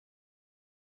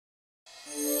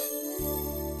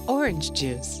Orange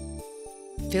juice.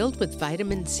 Filled with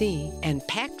vitamin C and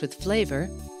packed with flavor,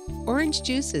 orange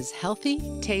juice is healthy,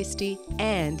 tasty,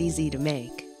 and easy to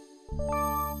make.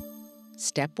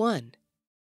 Step 1.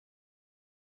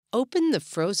 Open the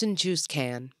frozen juice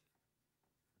can.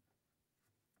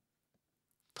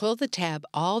 Pull the tab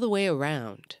all the way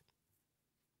around.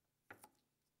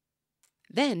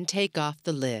 Then take off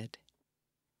the lid.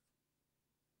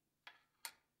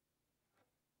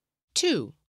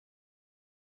 2.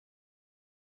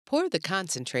 Pour the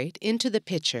concentrate into the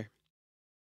pitcher.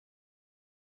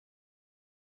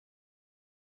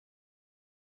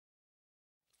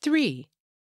 3.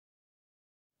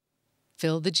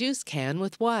 Fill the juice can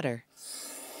with water.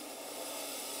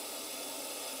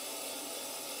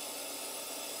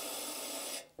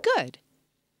 Good.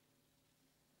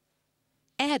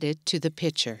 Add it to the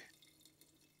pitcher.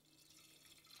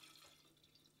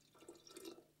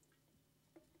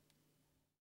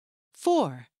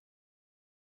 4.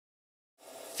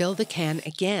 Fill the can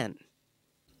again.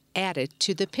 Add it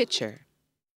to the pitcher.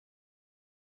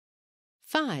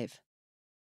 5.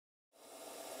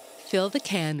 Fill the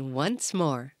can once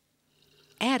more.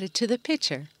 Add it to the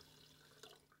pitcher.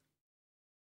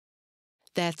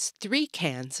 That's 3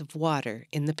 cans of water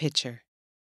in the pitcher.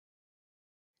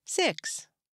 6.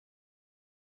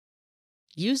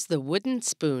 Use the wooden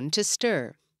spoon to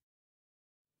stir.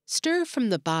 Stir from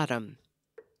the bottom.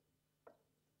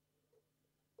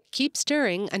 Keep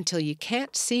stirring until you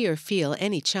can't see or feel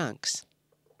any chunks.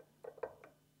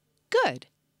 Good.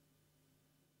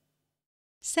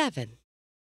 7.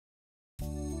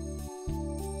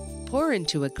 Pour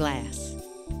into a glass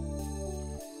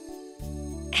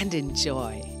and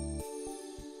enjoy.